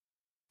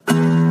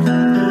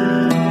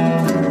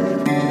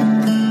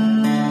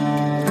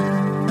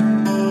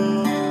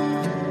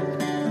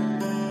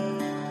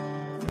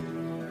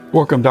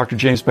Welcome, Dr.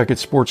 James Beckett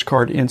Sports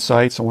Card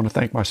Insights. I want to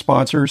thank my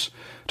sponsors,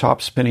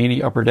 Topps,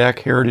 Panini, Upper Deck,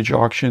 Heritage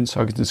Auctions,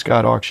 Huggins &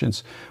 Scott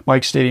Auctions,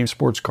 Mike Stadium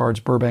Sports Cards,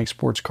 Burbank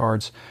Sports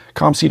Cards,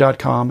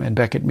 ComC.com, and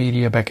Beckett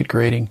Media, Beckett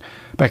Grading,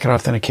 Beckett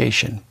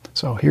Authentication.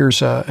 So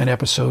here's an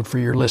episode for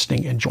your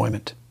listening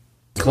enjoyment.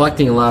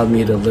 Collecting allowed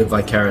me to live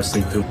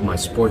vicariously through my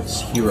sports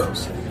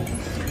heroes.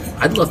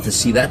 I'd love to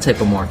see that type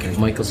of marketing.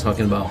 Michael's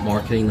talking about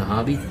marketing the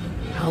hobby.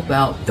 How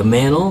about the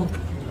Mantle,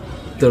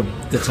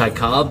 the Ty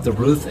Cobb, the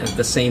Ruth, at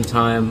the same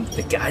time,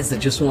 the guys that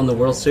just won the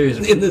World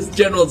Series in this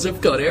general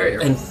zip code area,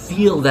 and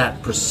feel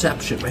that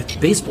perception. Right?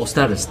 Baseball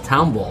started as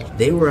town ball.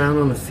 They were out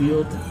on the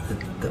field,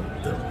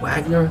 the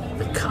Wagner,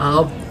 the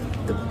Cobb,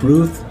 the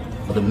Ruth,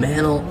 the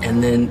Mantle,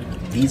 and then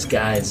these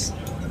guys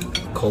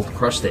cold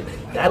crushed it.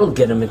 That'll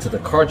get them into the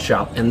card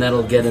shop, and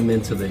that'll get them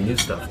into the new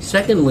stuff.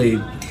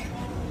 Secondly,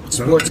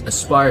 sports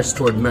aspires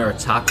toward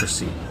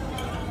meritocracy.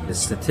 It's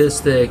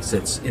statistics,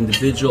 it's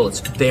individual,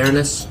 it's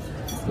fairness.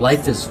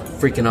 Life is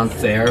freaking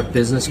unfair.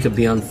 Business could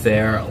be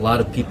unfair. A lot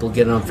of people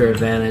get an unfair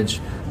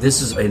advantage.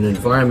 This is an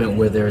environment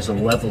where there's a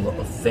level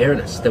of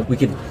fairness that we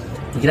could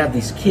have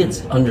these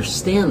kids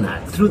understand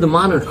that through the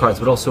modern cards,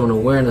 but also an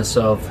awareness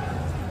of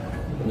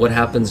what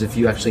happens if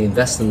you actually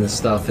invest in this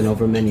stuff and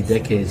over many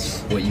decades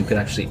what you could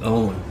actually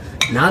own.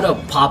 Not a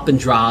pop and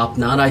drop,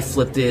 not I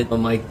flipped it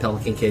on my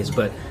Pelican case,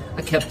 but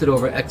I kept it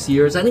over X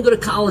years. I didn't go to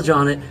college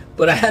on it,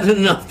 but I had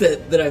enough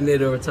that I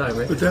made over time,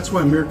 right? But that's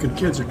why American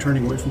kids are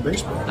turning away from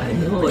baseball. I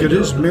know. It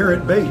is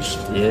merit-based.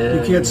 Yeah.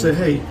 You can't say,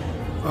 hey,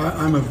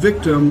 I'm a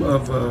victim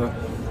of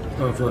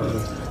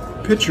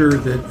a pitcher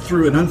that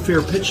threw an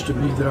unfair pitch to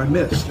me that I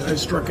missed. I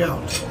struck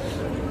out.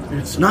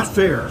 It's not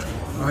fair.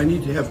 I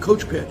need to have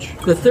coach pitch.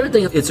 The third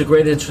thing, it's a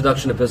great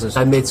introduction to business.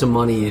 I made some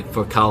money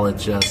for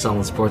college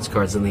selling sports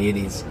cards in the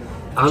 80s.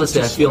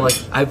 Honestly, I feel like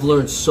I've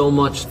learned so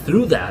much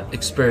through that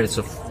experience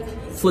of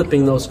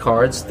flipping those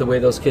cards the way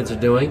those kids are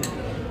doing.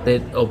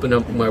 It opened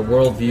up my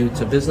worldview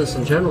to business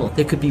in general.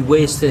 There could be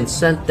ways to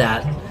incent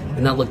that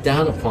and not look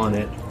down upon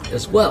it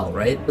as well,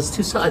 right? There's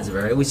two sides of it,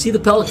 right? We see the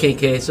Pelican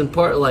case, and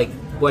part like,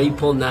 why are you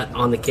pulling that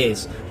on the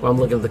case while I'm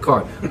looking at the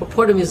card? But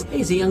part of me is, hey,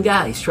 he's a young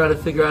guy. He's trying to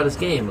figure out his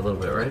game a little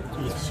bit, right?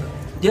 Yes, sir.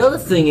 The other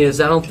thing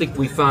is, I don't think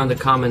we found a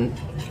common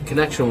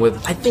connection with,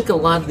 I think a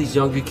lot of these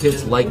younger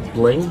kids like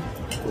bling.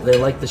 They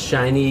like the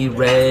shiny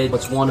red,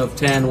 what's 1 of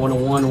 10, 1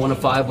 of 1, 1 of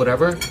 5,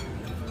 whatever.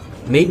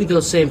 Maybe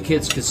those same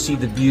kids could see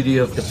the beauty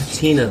of the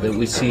patina that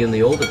we see in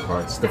the older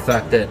cards. The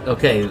fact that,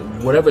 okay,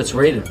 whatever it's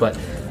rated, but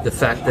the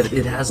fact that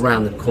it has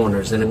rounded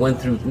corners and it went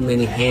through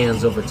many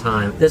hands over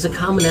time. There's a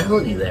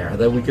commonality there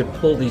that we could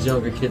pull these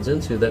younger kids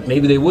into that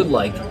maybe they would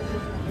like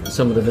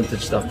some of the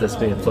vintage stuff that's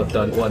being flipped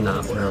on,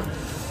 whatnot, whatever.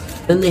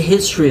 And the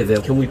history of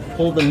it, can we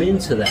pull them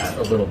into that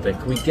a little bit?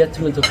 Can we get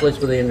them into a place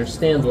where they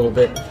understand a little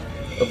bit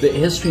of the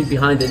history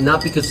behind it,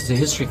 not because it's a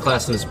history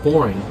class and it's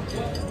boring,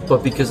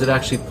 but because it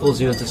actually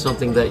pulls you into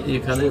something that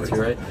you're kind of into,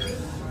 right?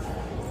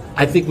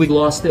 I think we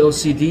lost the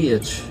OCD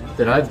itch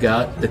that I've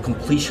got, the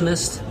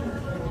completionist.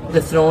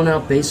 They're throwing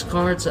out base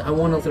cards I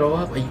want to throw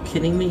up. Are you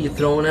kidding me? You're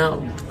throwing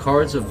out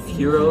cards of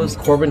heroes,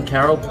 Corbin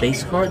Carroll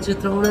base cards you're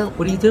throwing out?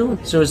 What are you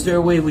doing? So is there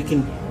a way we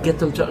can get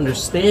them to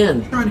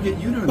understand? I'm trying to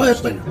get you to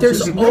understand. But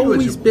there's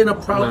always been a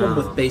problem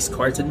with base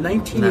cards. In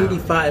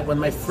 1985, when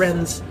my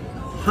friends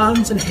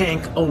Hans and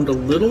Hank owned a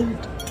little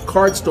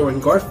card store in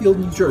Garfield,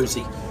 New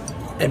Jersey,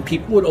 and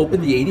people would open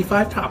the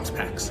 85 Topps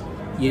packs.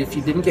 If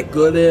you didn't get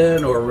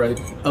Gooden or an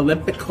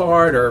Olympic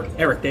card, or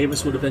Eric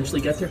Davis would eventually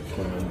get there,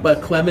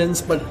 but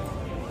Clemens, but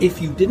if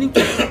you didn't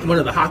get one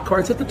of the hot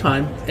cards at the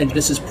time, and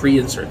this is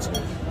pre-inserts,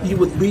 you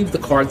would leave the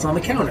cards on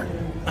the counter.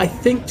 I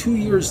think 2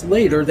 years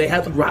later, they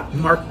had Mark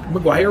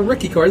McGwire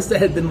rookie cards that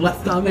had been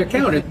left on their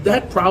counter.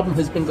 That problem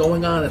has been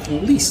going on at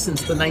least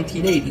since the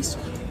 1980s.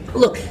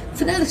 Look,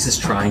 Fanatics is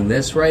trying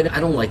this, right? I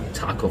don't like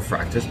taco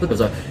fractors, but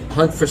there's a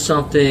hunt for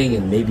something,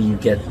 and maybe you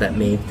get that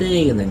main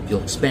thing, and then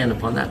you'll expand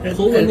upon that.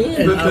 Pull them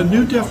in. The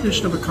new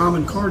definition of a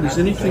common card is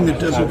anything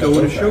that doesn't go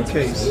in a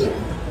showcase.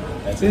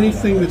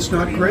 Anything that's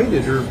not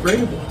graded or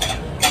gradable.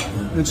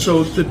 And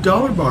so the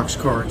dollar box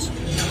cards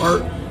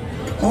are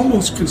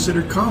almost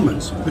considered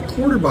commons. The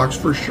quarter box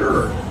for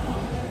sure.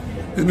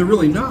 And they're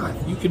really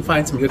not. You can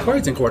find some good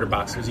cards in quarter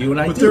boxes. You and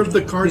I But do. they're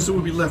the cards that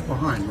would be left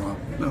behind, Rob.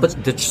 No.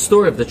 But the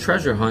story of the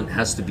treasure hunt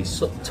has to be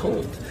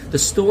told. The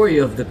story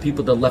of the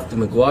people that left the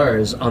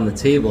McGuires on the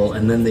table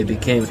and then they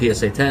became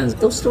PSA 10s,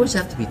 those stories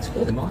have to be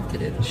told and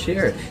marketed and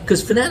shared.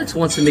 Because Fanatics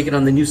wants to make it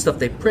on the new stuff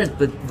they print,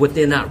 but what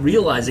they're not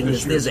realizing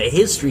is there's a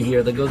history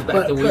here that goes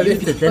back to where you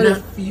did.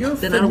 If you're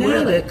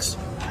Fanatics,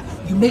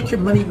 you make your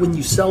money when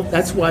you sell.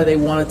 That's why they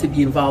wanted to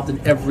be involved in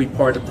every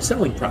part of the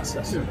selling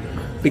process. Yeah.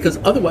 Because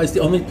otherwise,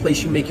 the only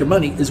place you make your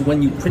money is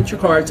when you print your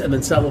cards and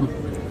then sell them.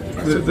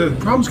 The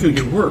problem's going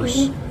to get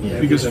worse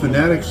because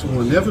Fanatics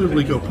will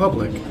inevitably go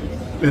public,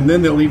 and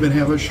then they'll even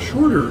have a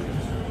shorter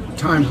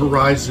time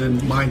horizon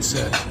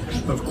mindset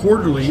of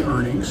quarterly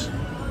earnings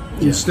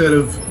instead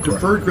of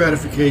deferred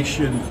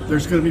gratification.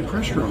 There's going to be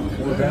pressure on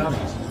them.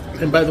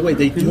 And by the way,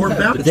 they do More have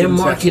about the Their gym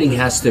marketing section.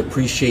 has to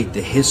appreciate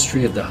the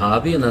history of the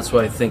hobby, and that's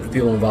why I think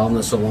people involved in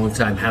this a long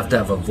time have to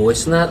have a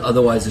voice in that.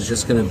 Otherwise, it's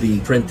just going to be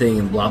printing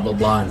and blah, blah,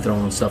 blah, and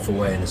throwing stuff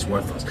away, and it's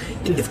worthless.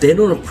 If they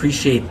don't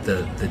appreciate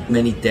the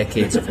many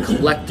decades of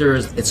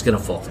collectors, it's going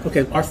to fall.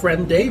 Okay, our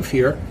friend Dave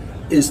here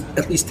is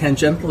at least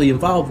tangentially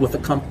involved with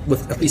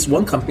with at least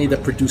one company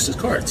that produces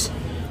cards.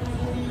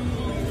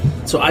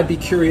 So I'd be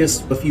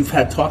curious if you've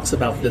had talks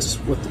about this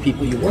with the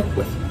people you work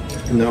with.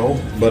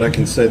 No, but I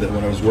can say that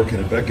when I was working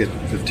at Beckett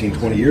 15,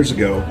 20 years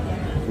ago,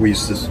 we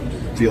used to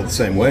feel the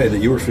same way that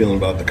you were feeling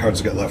about the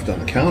cards that got left on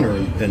the counter,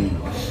 and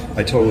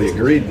I totally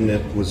agreed, and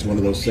it was one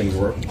of those things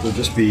where they'll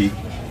just be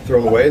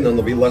thrown away, and then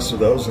there'll be less of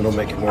those, and they'll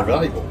make it more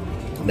valuable.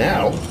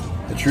 Now,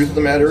 the truth of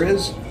the matter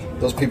is,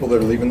 those people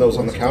that are leaving those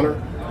on the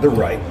counter, they're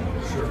right.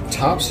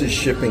 Topps is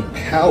shipping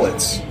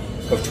pallets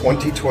of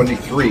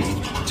 2023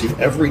 to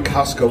every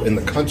Costco in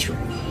the country.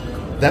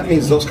 That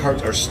means those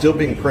cards are still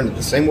being printed,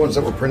 the same ones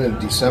that were printed in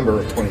December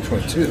of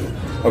 2022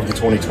 of the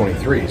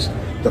 2023s.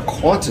 The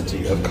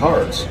quantity of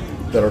cards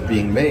that are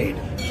being made.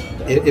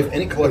 If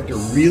any collector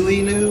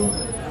really knew,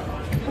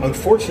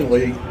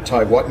 unfortunately,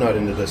 tie Whatnot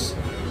into this.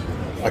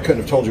 I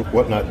couldn't have told you what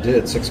Whatnot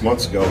did 6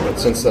 months ago, but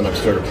since then I've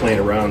started playing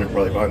around and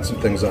probably buying some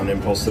things on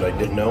impulse that I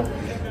didn't know.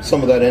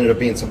 Some of that ended up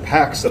being some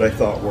packs that I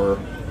thought were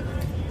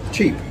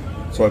cheap.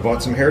 So I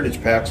bought some heritage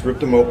packs,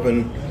 ripped them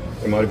open.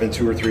 They might have been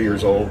 2 or 3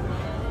 years old.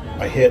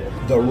 I hit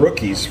the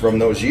rookies from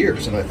those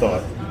years, and I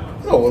thought,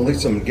 oh, well, at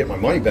least I'm going to get my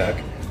money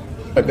back.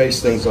 I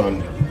base things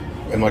on,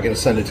 am I going to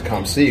send it to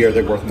ComC? Are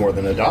they worth more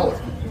than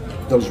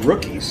 $1? Those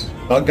rookies,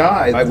 a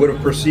guy I would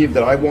have perceived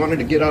that I wanted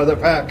to get out of that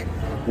pack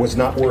was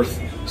not worth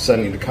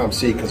sending to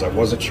ComC because I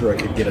wasn't sure I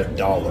could get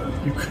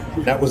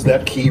 $1. That was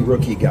that key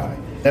rookie guy.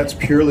 That's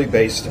purely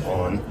based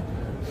on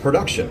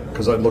production,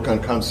 because I look on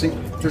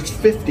ComC, there's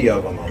 50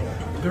 of them on there.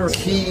 There are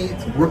Key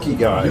rookie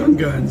guy. young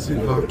guns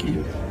in hockey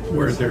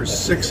where there's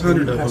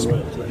 600 of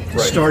them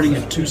starting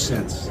at 2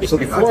 cents. So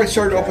before I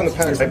started opening the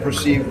packs, I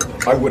perceived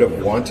I would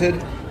have wanted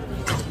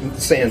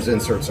sans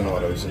inserts and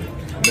autos, and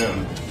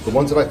the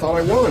ones that I thought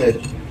I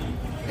wanted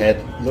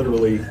had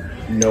literally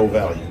no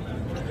value.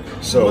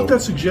 So What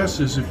that suggests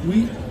is if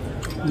we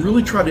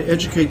really try to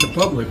educate the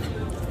public,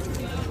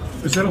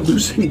 is that a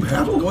losing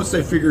battle once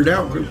they figure it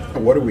out?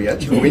 what do we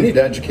educate? We need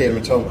to educate them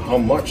and tell them how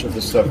much of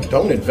this stuff.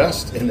 Don't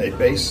invest in a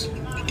base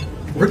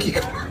rookie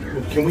card.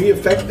 Can we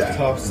affect that?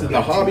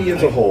 The hobby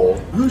as a whole.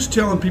 Who's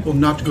telling people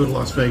not to go to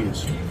Las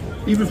Vegas?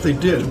 Even if they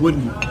did,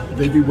 wouldn't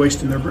they be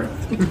wasting their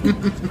breath?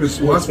 Because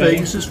Las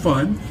Vegas is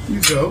fun.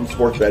 You go.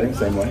 Sports betting,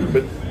 same way.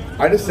 But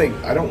I just think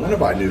I don't want to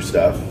buy new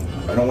stuff.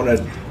 I don't want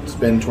to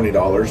spend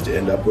 $20 to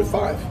end up with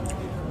 5.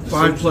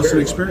 5 plus an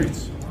very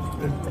experience.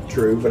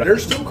 True, but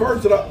there's still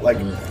cards that I like.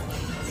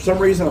 For some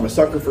reason, I'm a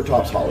sucker for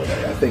Topps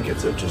Holiday. I think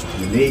it's a just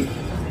unique,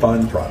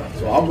 fun product.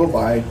 So I'll go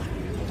buy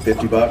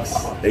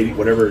 $50, 80,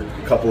 whatever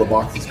a couple of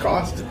boxes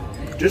cost.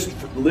 Just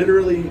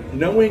literally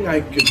knowing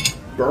I could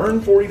burn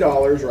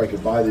 $40 or I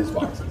could buy these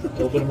boxes.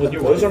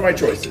 Those are my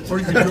choices. Or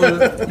you could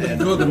go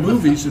to the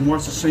movies and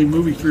watch the same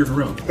movie 3 in a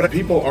row. But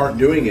people aren't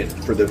doing it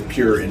for the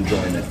pure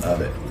enjoyment of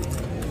it.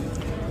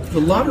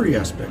 The lottery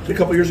aspect. A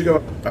couple years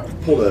ago, I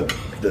pulled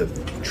the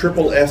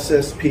triple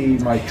SSP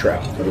Mike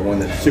Trout, the one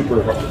that's super,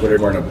 whatever,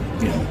 wearing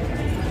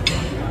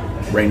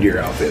a reindeer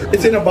outfit.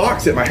 It's in a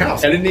box at my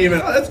house. I didn't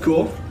even. Oh, that's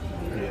cool.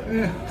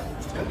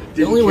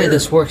 The only way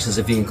this works is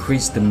if you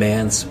increase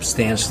demand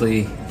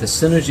substantially. The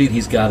synergy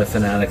he's got at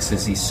Fanatics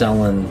is he's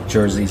selling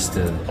jerseys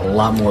to a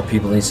lot more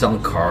people than he's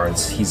selling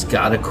cards. He's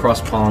got to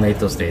cross-pollinate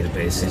those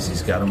databases.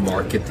 He's got to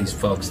market these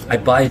folks. I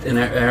buy an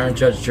Aaron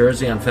Judge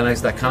jersey on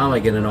Fanatics.com. I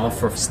get an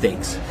offer of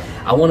stakes.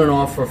 I want an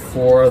offer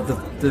for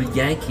the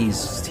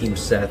Yankees team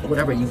set.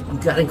 Whatever. You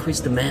got to increase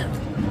demand.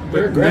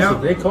 They're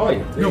aggressive. They call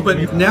you. No,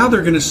 but now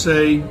they're going to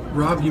say,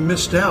 Rob, you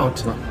missed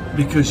out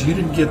because you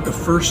didn't get the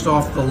first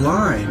off the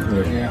line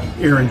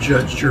Aaron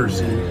Judge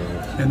jersey.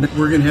 And then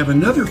we're going to have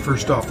another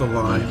first off the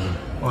line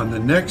on the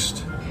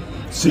next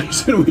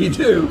season we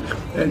do.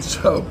 And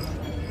so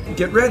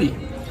get ready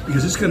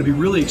because it's going to be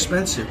really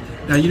expensive.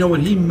 Now, you know what?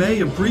 He may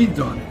have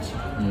breathed on it.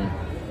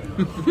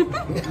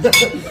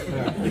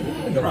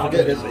 Don't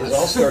forget, his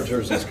All-Star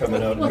jersey's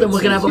coming out. Well, then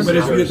we're going to have But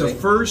if we get the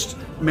first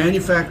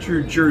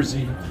manufactured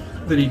jersey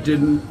that he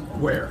didn't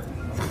wear.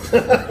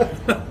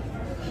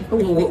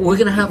 We're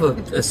going to have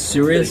a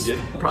serious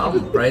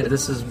problem, right?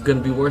 This is going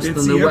to be worse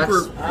It's than the the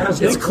West.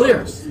 Emperor. It's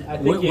clear.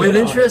 you With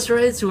know. interest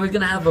rates, we're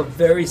going to have a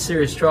very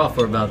serious draw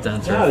for about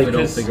that No, if we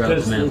don't because figure out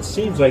it demand.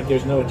 seems like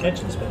there's no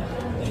attention span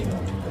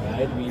anymore.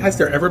 Right? I mean, Has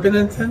there ever been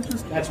an attention?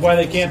 that's why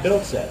they can't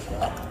build sets.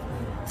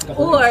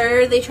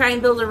 Or they try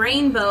and build a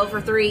rainbow for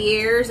 3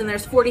 years and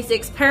there's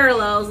 46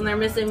 parallels and they're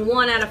missing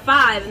 1 out of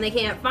 5 and they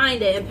can't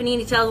find it and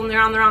Panini tells them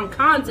they're on the wrong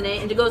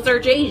continent and to go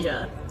search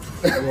Asia.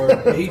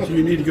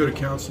 You need to go to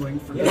counseling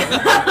for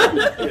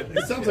that.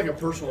 It sounds like a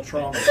personal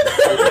trauma.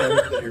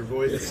 that your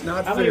voice. It's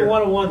not How many fair.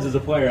 one-on-ones does a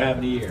player have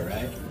in a year,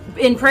 right?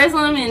 In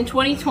Prism in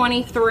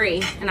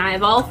 2023 and I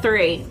have all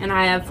 3 and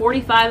I have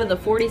 45 of the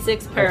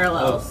 46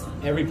 parallels.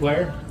 Every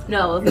player?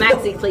 No, of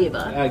Maxi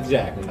Kleba.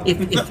 Exactly.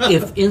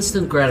 If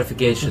instant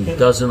gratification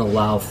doesn't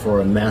allow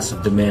for a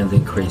massive demand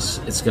increase,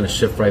 it's going to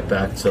shift right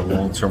back to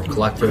long-term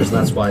collectors. And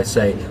that's why I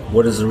say,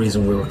 what is the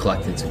reason we were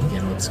collecting to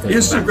begin with? It's gonna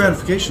Instant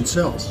gratification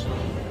sells.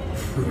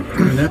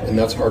 And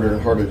that's harder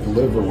and harder to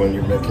deliver when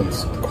you're making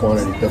the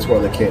quantity. That's why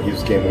they can't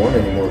use Game 1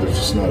 anymore. There's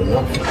just not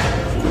enough.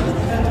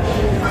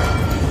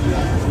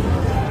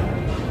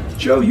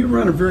 Joe, you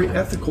run a very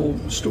ethical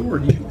store.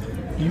 Do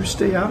you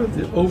stay out of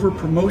the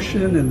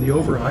over-promotion and the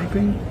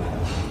over-hyping?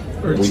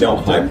 Or We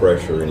don't high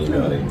pressure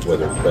anybody,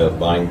 whether it's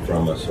buying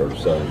from us or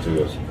selling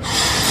to us.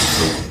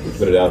 We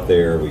put it out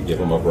there, we give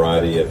them a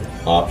variety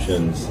of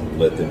options,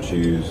 let them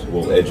choose.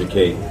 We'll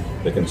educate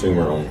the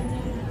consumer on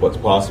what's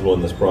possible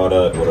in this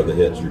product, what are the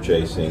hits you're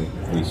chasing.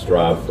 We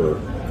strive for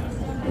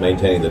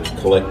maintaining the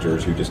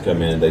collectors who just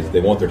come in.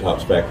 They want their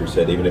Topps factory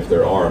set, even if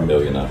there are a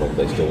million of them,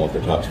 they still want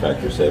their Topps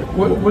factory set.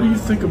 What do you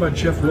think about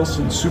Jeff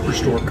Wilson's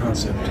Superstore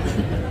concept?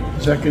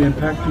 Is that going to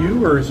impact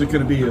you, or is it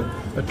going to be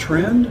a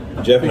trend?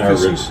 Jeff and I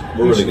Because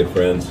we're really good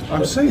friends.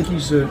 I'm saying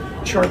he's a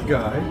chart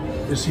guy.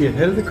 Is he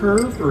ahead of the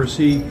curve, or is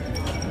he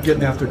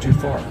getting out there too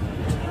far?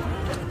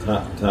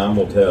 Time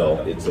will tell.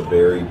 It's a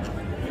very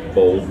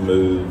bold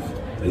move.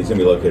 He's going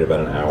to be located about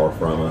an hour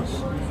from us.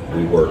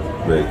 We work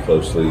very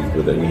closely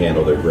with them. We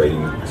handle their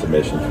grading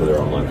submissions for their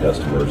online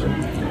customers,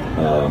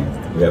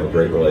 and we have a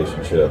great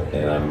relationship,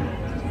 and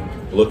I'm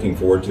looking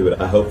forward to it.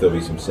 I hope there'll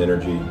be some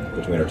synergy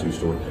between our two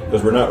stores,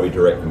 because we're not really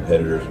direct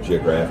competitors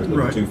geographically.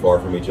 Right. We're too far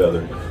from each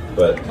other,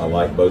 but I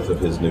like both of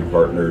his new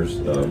partners.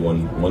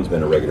 One's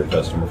been a regular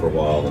customer for a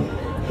while, and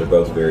they're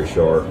both very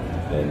sharp,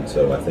 and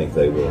so I think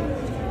they will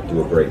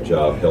do a great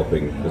job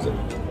helping. Is it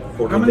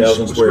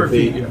 14,000 square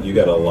feet? Yeah. You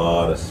got a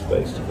lot of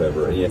space to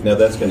cover. Yeah. Now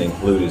that's going to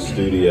include his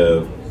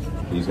studio.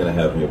 He's going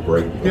to have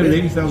break. You got an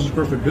 80,000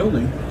 square foot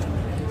building.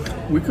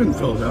 We couldn't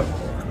fill it up.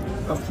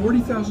 A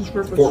 40,000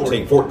 square foot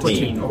 14. store?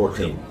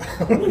 14.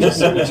 No,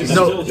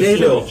 Still-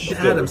 David still-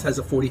 Adams has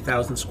a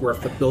 40,000 square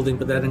foot building,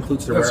 but that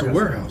includes the That's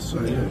warehouse. a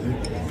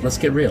warehouse. Let's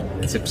get real.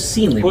 It's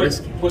obscenely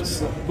risky. What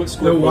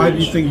square No, why do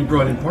you footage? think he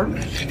brought in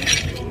partners?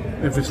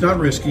 If it's not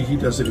risky, he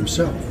does it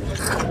himself.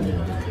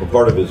 Well,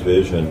 part of his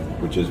vision,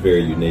 which is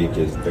very unique,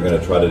 is they're going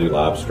to try to do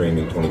live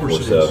streaming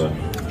 24/7.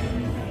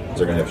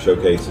 They're going to have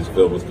showcases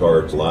filled with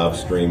cards, live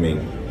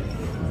streaming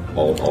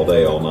all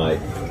day, all night.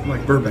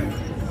 Like Burbank.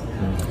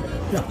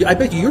 Yeah, I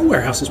bet your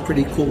warehouse is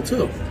pretty cool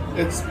too.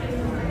 It's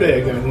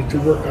big. I need to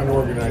work on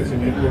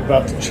organizing it. We're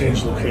about to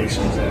change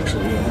locations,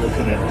 actually. I'm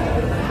looking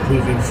at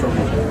moving from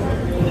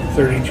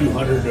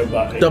 3,200 to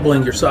about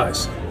Doubling your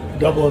size.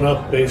 doubling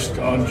up based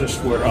on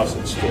just warehouse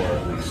and store,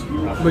 at least.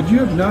 But you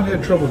have not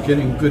had trouble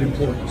getting good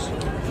employees.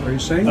 Are you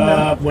saying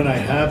that? When I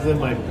have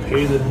them, I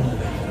pay them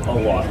a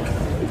lot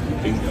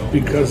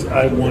because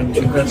I want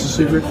to. That's a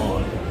secret?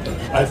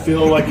 I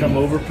feel like I'm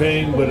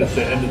overpaying, but at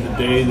the end of the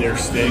day, they're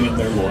staying and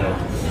they're loyal.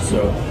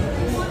 So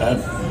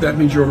That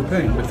means you're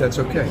overpaying, but that's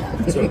okay.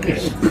 it's okay.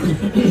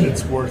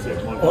 It's worth it.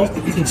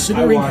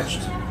 Considering We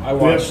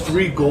have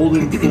 3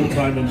 golden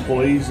full-time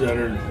employees that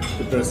are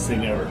the best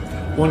thing ever.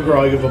 One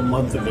girl I give a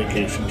month of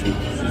vacation to.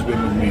 She's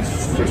been with me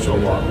for so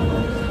long.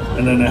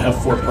 And then I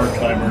have 4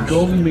 part-timers.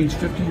 Golden means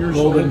 50 years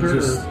older.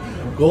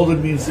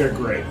 Golden means they're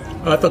great.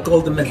 I thought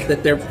Golden meant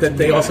that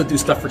they also do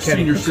stuff for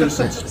Kenny. Senior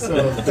citizens.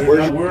 So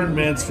we're in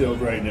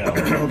Mansfield right now.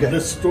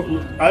 This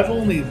I've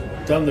only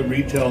done the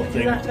retail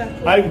thing.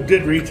 I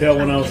did retail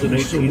when I was an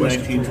 18,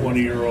 19,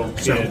 20-year-old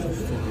kid.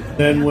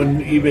 Then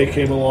when eBay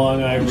came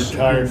along, I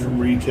retired from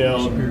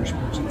retail,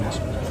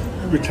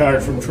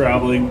 retired from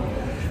traveling,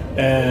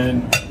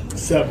 and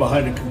sat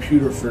behind a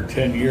computer for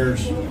 10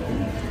 years.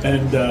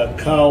 And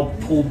Kyle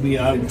pulled me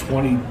out in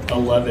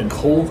 2011,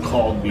 cold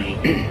called me,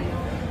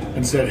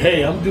 and said,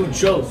 "Hey, I'm doing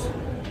shows."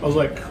 I was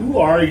like, "Who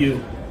are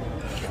you?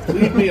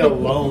 Leave me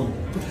alone."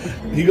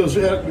 He goes,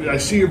 "I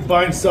see you're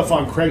buying stuff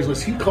on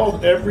Craigslist." He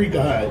called every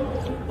guy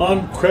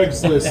on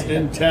Craigslist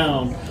in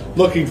town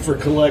looking for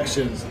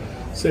collections,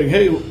 saying,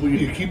 "Hey,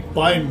 you keep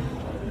buying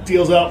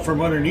deals out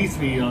from underneath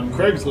me on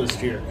Craigslist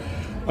here."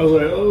 I was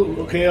like, "Oh,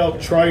 okay, I'll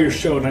try your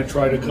show." And I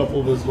tried a couple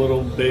of his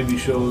little baby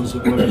shows.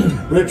 And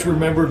whatever. Rich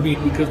remembered me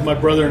because my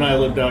brother and I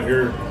lived out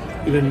here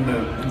in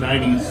the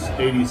 90s,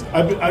 80s.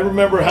 I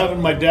remember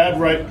having my dad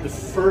write the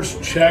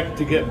first check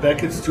to get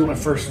Beckett's to my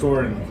first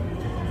store in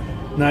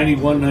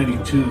 91,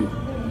 92.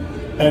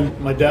 And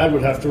my dad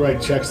would have to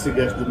write checks to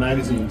get the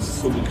magazines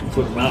so we could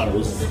put them out. It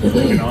was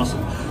freaking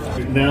awesome.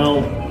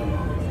 Now,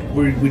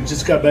 we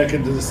just got back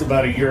into this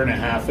about a year and a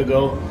half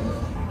ago.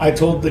 I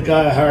told the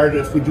guy I hired,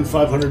 if we do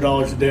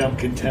 $500 a day, I'm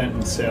content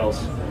in sales.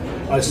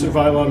 I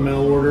survive on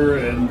mail order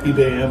and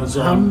eBay,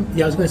 Amazon.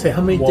 I was going to say,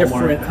 how many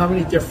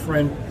Walmart.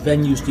 different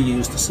venues do you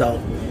use to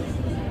sell?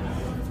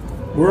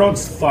 We're on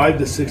 5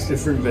 to 6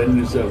 different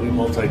venues that we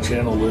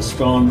multi-channel list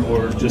on,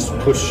 or just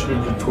push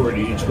inventory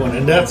to each one,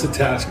 and that's a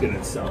task in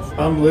itself.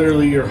 I'm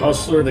literally your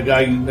hustler, the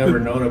guy you've never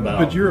known about.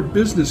 But you're a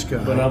business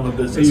guy. But I'm a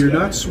business And you're guy.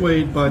 not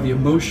swayed by the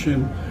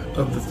emotion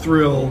of the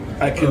thrill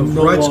I can of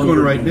no rights longer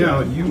going right do now.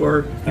 that.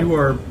 You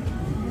are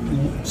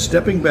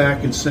stepping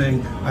back and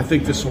saying, "I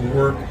think this will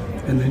work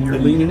and then you're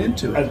leaning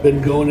into it. I've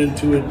been going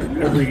into it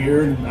every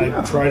year, and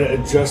I try to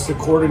adjust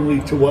accordingly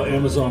to what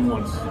Amazon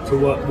wants, to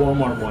what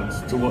Walmart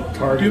wants, to what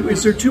Target.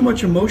 Is there too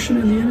much emotion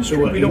in the industry?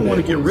 what We don't eBay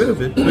want to get wants. rid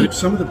of it, but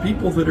some of the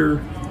people that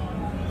are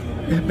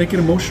making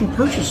emotional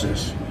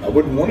purchases. I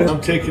wouldn't want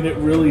I'm to. taking it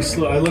really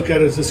slow. I look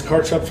at it as this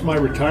cart shop's my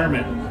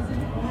retirement.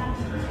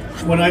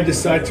 When I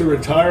decide to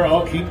retire,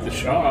 I'll keep the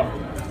shop.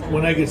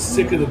 When I get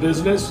sick of the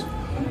business,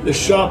 the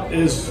shop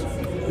is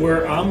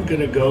where I'm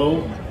going to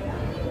go.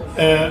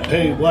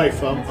 Hey,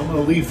 wife, I'm going to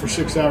leave for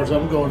 6 hours.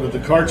 I'm going to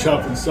the cart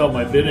shop and sell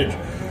my vintage.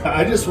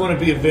 I just want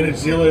to be a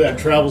vintage dealer that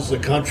travels the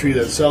country,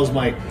 that sells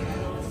my...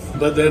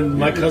 But then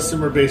my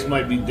customer base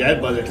might be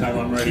dead by the time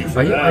I'm ready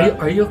for that.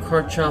 Are your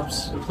cart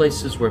shops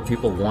places where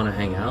people want to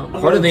hang out?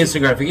 Part of the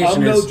instant gratification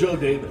I'm no is Joe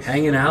Davis.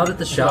 hanging out at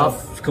the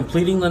shop,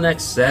 completing the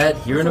next set,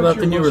 hearing about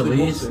the new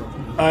release.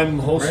 I'm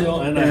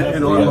wholesale, and I have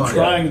And I'm online.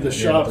 trying the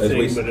shop as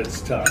we- thing, but it's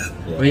tough.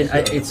 Yeah. I mean,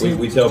 it's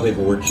we tell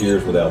people we're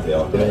Cheers without the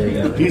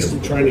alcohol. He's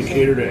still trying to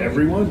cater to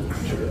everyone,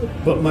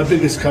 but my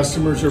biggest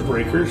customers are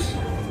breakers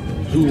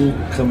who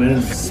will come in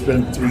and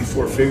spend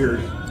 3-4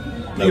 figures.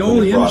 The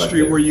only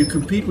industry where you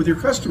compete with your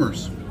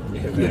customers.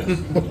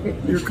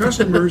 Your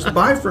customers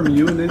buy from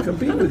you and then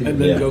compete with And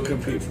you. then go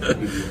compete for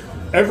people.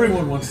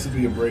 Everyone wants to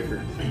be a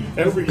breaker.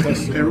 Every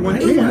customer. Everyone I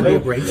don't want to be a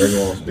can. breaker.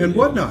 Everyone wants to be And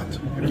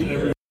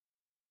whatnot.